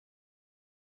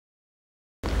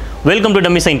Welcome to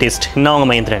dummy scientist. நான் உங்கள்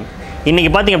மகேந்திரன். இன்றைக்கி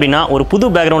பார்த்திங்க அப்படின்னா ஒரு புது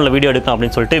பேக்ரவுண்டில் வீடியோ எடுக்கலாம்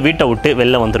அப்படின்னு சொல்லிட்டு வீட்டை விட்டு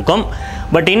வெளில வந்திருக்கோம்.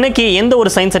 பட் இன்றைக்கி எந்த ஒரு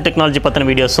சயின்ஸ் அண்ட் டெக்னாலஜி பற்றின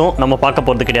வீடியோஸும் நம்ம பார்க்க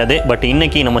போகிறது கிடையாது. பட்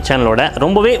இன்றைக்கி நம்ம சேனலோட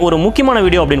ரொம்பவே ஒரு முக்கியமான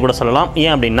வீடியோ அப்படின்னு கூட சொல்லலாம்.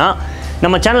 ஏன் அப்படின்னா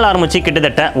நம்ம சேனல் ஆரம்பித்து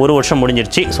கிட்டத்தட்ட ஒரு வருஷம்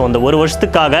முடிஞ்சிருச்சு. ஸோ அந்த ஒரு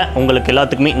வருஷத்துக்காக உங்களுக்கு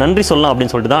எல்லாத்துக்குமே நன்றி சொல்லலாம்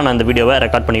அப்படின்னு சொல்லிட்டு தான் நான் இந்த வீடியோவை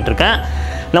ரெக்கார்ட் பண்ணிகிட்டு இருக்கேன்.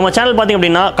 நம்ம சேனல் பார்த்திங்க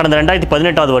அப்படின்னா கடந்த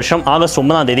 2018 வருஷம் ஆகஸ்ட்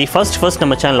 9 ஃபர்ஸ்ட்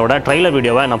நம்ம சேனலோட ட்ரைலர்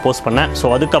வீடியோவை நான் போஸ்ட் பண்ணேன்.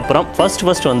 ஸோ அதுக்கப்புறம்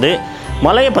ஃபர்ஸ்ட் வந்து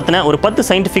மலையை பற்றின ஒரு 10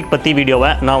 சயின்டிஃபிக் பற்றி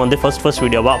வீடியோவை நான் வந்து ஃபர்ஸ்ட்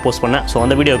வீடியோவாக போஸ்ட் பண்ணேன். ஸோ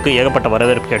அந்த வீடியோவுக்கு ஏகப்பட்ட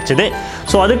வரவேற்பு கிடைச்சிது.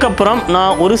 ஸோ அதுக்கப்புறம்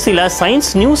நான் ஒரு சில சயின்ஸ்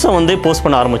நியூஸை வந்து போஸ்ட்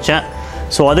பண்ண ஆரம்பித்தேன்.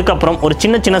 ஸோ அதுக்கப்புறம் ஒரு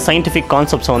சின்ன சயின்டிஃபிக்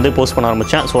கான்செப்ட்ஸை வந்து போஸ்ட் பண்ண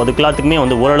ஆரம்பித்தேன். ஸோ அதுக்கு எல்லாத்துக்குமே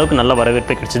வந்து ஓரளவுக்கு நல்ல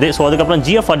வரவேற்பு கிடைச்சிது. ஸோ அதுக்கப்புறம்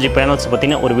GFRG பேனல்ஸ்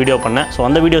பற்றின ஒரு வீடியோ பண்ணேன். ஸோ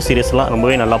அந்த வீடியோ சீரிஸ்லாம்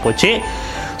ரொம்பவே நல்லா போச்சு.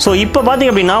 ஸோ இப்போ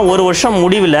பார்த்திங்க அப்படின்னா ஒரு வருஷம்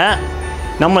முடிவில்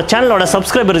நம்ம சேனலோட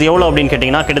சப்ஸ்கிரைபர்ஸ் எவ்வளோ அப்படின்னு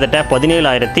கேட்டிங்கன்னா கிட்டத்தட்ட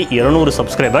 17,200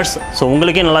 சப்ஸ்கிரைபர்ஸ். ஸோ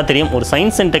உங்களுக்கே நல்லா தெரியும், ஒரு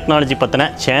சயின்ஸ் அண்ட் டெக்னாலஜி பற்றின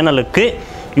சேனலுக்கு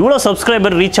இவ்வளோ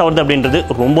சப்ஸ்கிரைபர் ரீச் ஆகுது அப்படின்றது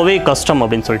ரொம்பவே கஷ்டம்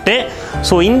அப்படின்னு சொல்லிட்டு.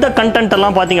 ஸோ இந்த கண்டென்ட்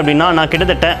எல்லாம் பார்த்திங்க அப்படின்னா நான்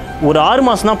கிட்டத்தட்ட ஒரு 6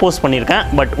 மாதம் தான் போஸ்ட் பண்ணியிருக்கேன்.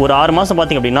 பட் ஒரு 6 மாதம்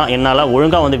பார்த்திங்க அப்படின்னா என்னால்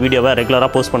ஒழுங்காக வந்து வீடியோவை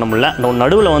ரெகுலராக போஸ்ட் பண்ண முடியல. நான்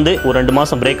நடுவில் வந்து ஒரு 2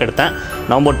 மாதம் பிரேக் எடுத்தேன்,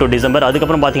 நவம்பர் டு டிசம்பர்.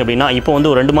 அதுக்கப்புறம் பார்த்திங்க அப்படின்னா இப்போ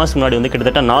வந்து ஒரு 2 மாதம் முன்னாடி வந்து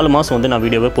கிட்டத்தட்ட 4 மாதம் வந்து நான்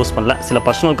வீடியோவை போஸ்ட் பண்ணல. சில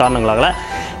பர்சனல் காரணங்களாக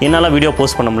என்னால் வீடியோ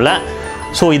போஸ்ட் பண்ண முடியல.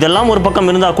 ஸோ இதெல்லாம் ஒரு பக்கம்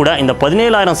இருந்தால் கூட இந்த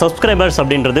 17,000 சப்ஸ்கிரைபர்ஸ்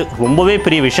அப்படின்றது ரொம்பவே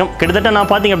பெரிய விஷயம். கிட்டத்தட்ட நான்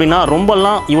பார்த்திங்க அப்படின்னா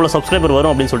ரொம்பலாம் இவ்வளோ சப்ஸ்கிரைபர்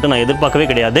வரும் அப்படின்னு சொல்லிட்டு நான் எதிர்பார்க்கவே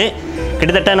கிடையாது.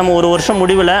 கிட்டத்தட்ட நம்ம ஒரு வருஷம்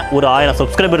முடிவில் ஒரு 1000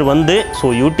 சப்ஸ்கிரைபர் வந்து ஸோ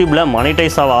யூடியூப்பில்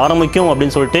மானிட்டைஸ் ஆக ஆரம்பிக்கும்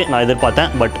அப்படின்னு சொல்லிட்டு நான் எதிர்பார்த்தேன்.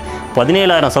 பட்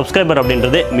 17,000 சப்ஸ்கிரைபர்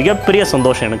அப்படின்றது மிகப்பெரிய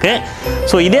சந்தோஷம் எனக்கு.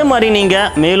 ஸோ இதே மாதிரி நீங்கள்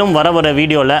மேலும் வர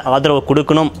வீடியோவில் ஆதரவு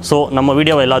கொடுக்கணும். ஸோ நம்ம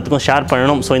வீடியோவை எல்லாத்துக்கும் ஷேர்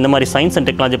பண்ணணும். ஸோ இந்த மாதிரி சயின்ஸ் அண்ட்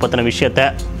டெக்னாலஜி பற்றின விஷயத்தை,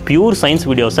 பியூர் சயின்ஸ்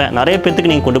வீடியோஸை நிறைய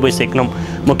பேத்துக்கு நீங்கள் கொண்டு போய் சேர்க்கணும்.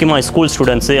 முக்கியமாக ஸ்கூல்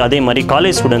ஸ்டூடெண்ட்ஸு, அதே மாதிரி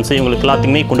காலேஜ் ஸ்டூடெண்ட்ஸு, இவங்களுக்கு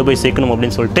எல்லாத்துக்குமே கொண்டு போய் சேர்க்கணும்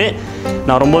அப்படின்னு சொல்லிட்டு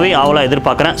நான் ரொம்பவே ஆவலாக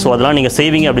எதிர்பார்க்குறேன். ஸோ அதெல்லாம் நீங்கள்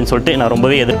செய்வீங்க அப்படின்னு சொல்லிட்டு நான்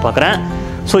ரொம்பவே எதிர்பார்க்குறேன்.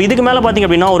 ஸோ இதுக்கு மேலே பார்த்திங்க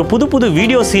அப்படின்னா ஒரு புது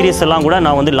வீடியோ சீரிஸ் எல்லாம் கூட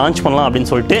நான் வந்து லான்ச் பண்ணலாம் அப்படின்னு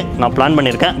சொல்லிட்டு நான் பிளான்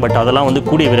பண்ணியிருக்கேன். பட் அதெல்லாம் வந்து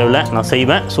கூடிய விரைவில் நான்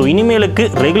செய்வேன். ஸோ இனிமேலுக்கு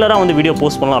ரெகுலராக வந்து வீடியோ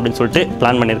போஸ்ட் பண்ணலாம் அப்படின்னு சொல்லிட்டு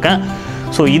பிளான் பண்ணியிருக்கேன்.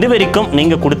 ஸோ இது வரைக்கும்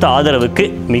நீங்கள் கொடுத்த ஆதரவுக்கு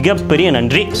மிகப்பெரிய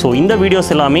நன்றி. ஸோ இந்த வீடியோஸ்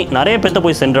எல்லாமே நிறைய பேர்த்த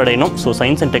போய் சென்றடையணும். ஸோ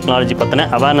சயின்ஸ் அண்ட் டெக்னாலஜி பற்றின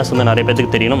அவேர்னஸ் வந்து நிறைய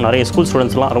பேருக்கு தெரியணும். நிறைய ஸ்கூல்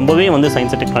ஸ்டூடெண்ட்ஸ்லாம் ரொம்பவே வந்து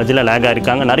சயின்ஸ் அண்ட் டெக்னாலஜியில் லேகாக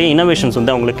இருக்காங்க. நிறைய இனோவேஷன்ஸ்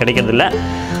வந்து அவங்களுக்கு கிடைக்கிறதில்ல.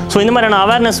 ஸோ இந்த மாதிரியான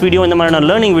அவேர்னஸ் வீடியோ, இந்த மாதிரியான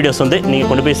லேர்னிங் வீடியோஸ் வந்து நீங்கள்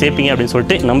கொண்டு போய் சேர்ப்பீங்க அப்படின்னு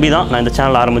சொல்லிட்டு நம்பி தான் நான் இந்த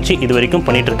சேனல் ஆரம்பித்து இது வரைக்கும்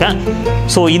பண்ணிகிட்டு இருக்கேன்.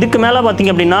 ஸோ இதுக்கு மேலே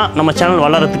பார்த்திங்க அப்படின்னா நம்ம சேனல்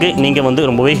வளர்கிறதுக்கு நீங்கள்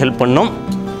வந்து ரொம்பவே ஹெல்ப் பண்ணணும்.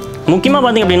 முக்கியமாக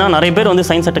பார்த்திங்க அப்படின்னா நிறைய பேர் வந்து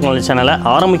சயின்ஸ் அண்ட் டெக்னாலஜி சேனலை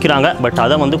ஆரம்பிக்கிறாங்க. பட்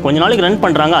அதை வந்து கொஞ்ச நாளைக்கு ரன்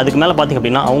பண்ணுறாங்க. அதுக்கு மேலே பார்த்திங்க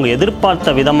அப்படின்னா அவங்க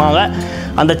எதிர்பார்த்த விதமாக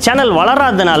அந்த சேனல்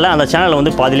வளராதனால அந்த சேனலை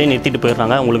வந்து பாதியிலே நிறுத்திட்டு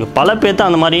போயிடுறாங்க. உங்களுக்கு பல பேர்த்த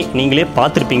அந்த மாதிரி நீங்களே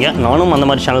பார்த்துருப்பீங்க. நானும் அந்த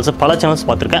மாதிரி பல சேனல்ஸ்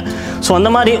பார்த்துருக்கேன். ஸோ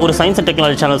அந்த மாதிரி ஒரு சயின்ஸ் அண்ட்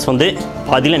டெக்னாலஜி சேனல்ஸ் வந்து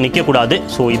பாதியில் நிற்கக்கூடாது.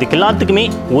 ஸோ இதுக்கு எல்லாத்துக்குமே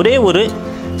ஒரே ஒரு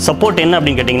சப்போர்ட் என்ன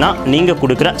அப்படின்னு கேட்டிங்கன்னா நீங்கள்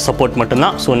கொடுக்குற சப்போர்ட்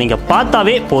மட்டும்தான். ஸோ நீங்கள்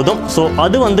பார்த்தாவே போதும். ஸோ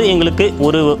அது வந்து எங்களுக்கு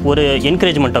ஒரு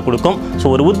என்கரேஜ்மெண்ட்டை கொடுக்கும். ஸோ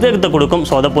ஒரு உத்வேகத்தை கொடுக்கும்.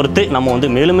 ஸோ அதை பொறுத்து நம்ம வந்து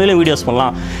மேலும் வீடியோஸ்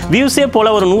பண்ணலாம். வியூஸே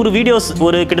போல் ஒரு 100 வீடியோஸ்,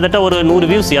 ஒரு கிட்டத்தட்ட ஒரு 100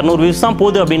 வியூஸ் 200 வியூஸ் தான்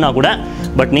போகுது அப்படின்னா கூட,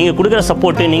 பட் நீங்கள் கொடுக்குற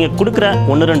சப்போர்ட்டு, நீங்கள் கொடுக்குற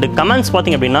 1-2 கமெண்ட்ஸ்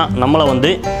பார்த்திங்க அப்படின்னா நம்மளை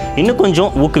வந்து இன்னும்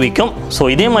கொஞ்சம் ஊக்குவிக்கும். ஸோ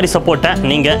இதே மாதிரி சப்போர்ட்டை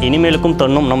நீங்கள் இனிமேலுக்கும்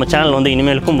தரணும். நம்ம சேனல் வந்து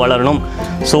இனிமேலுக்கும் வளரணும்.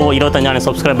 ஸோ 25,000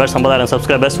 சப்ஸ்கிரைபர்ஸ், 50,000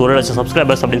 சப்ஸ்கிரைபர்ஸ், 1,00,000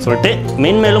 சப்ஸ்கிரைபர்ஸ் அப்படின்னு சொல்லிட்டு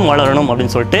மென்மேலும் வளரணும்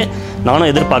அப்படின்னு சொல்லிட்டு நானும்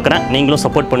எதிர்பார்க்குறேன். நீங்களும்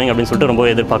சப்போர்ட் பண்ணுங்க அப்படின்னு சொல்லிட்டு ரொம்பவே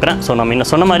எதிர்பார்க்குறேன். ஸோ நம்ம இன்னும்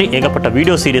சொன்ன மாதிரி ஏகப்பட்ட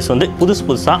வீடியோ சீரிஸ் வந்து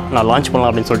புதுசாக நான் லான்ச் பண்ணலாம்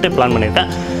அப்படின்னு சொல்லிட்டு பிளான் பண்ணியிருக்கேன்.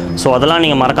 ஸோ அதெல்லாம்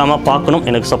நீங்கள் மறக்காமல் பார்க்கணும்,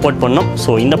 எனக்கு சப்போர்ட் பண்ணணும்.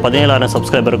 ஸோ இந்த 17,000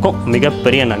 சப்ஸ்கிரைபருக்கும்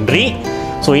மிகப்பெரிய நன்றி.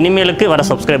 ஸோ இனிமேலுக்கு வர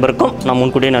சப்ஸ்கிரைபருக்கும் நான்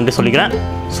முன்கூட்டியே நன்றி சொல்லிக்கிறேன்.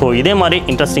 ஸோ இதே மாதிரி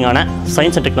இன்ட்ரெஸ்டிங்கான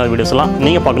சயின்ஸ் அண்ட் டெக்னாலஜி வீடியோஸ் எல்லாம்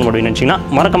நீங்கள் பார்க்கணும் அப்படின்னு நினச்சிங்கன்னா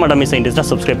மறக்காம டம்மி சயின்டிஸ்ட்டாக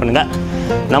சப்ஸ்கிரைப் பண்ணுங்கள்.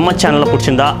 நம்ம சேனலில்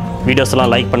பிடிச்சிருந்தா வீடியோஸ் எல்லாம்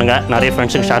லைக் பண்ணுங்கள், நிறைய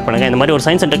ஃப்ரெண்ட்ஸுக்கு ஷேர் பண்ணுங்கள். இந்த மாதிரி ஒரு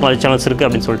சயின்ஸ் அண்ட் டெக்னாலஜி சேனல்ஸ் இருக்குது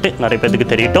அப்படின்னு சொல்லிட்டு நிறைய பேருக்கு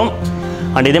தெரியட்டும்.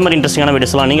 அண்ட் இதே மாதிரி இன்ட்ரெஸ்டிங்கான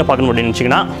வீடியோஸ் எல்லாம் நீங்கள் பார்க்கணும் அப்படின்னு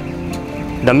நினச்சிங்கன்னா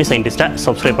டம்மி சயின்டிஸ்ட்டை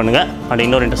சப்ஸ்கிரைப் பண்ணுங்கள். அண்ட்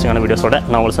இன்னொரு இன்ட்ரெஸ்டிங்கான வீடியோஸோட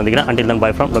நான் உங்களை சந்திக்கிறேன். Until then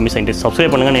by from dummy scientist.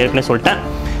 Subscribe பண்ணுங்கன்னு ஏற்கனவே சொல்லிட்டேன்,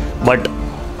 பட்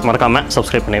மறக்காமல்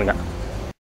சப்ஸ்கிரைப் பண்ணிடுங்க.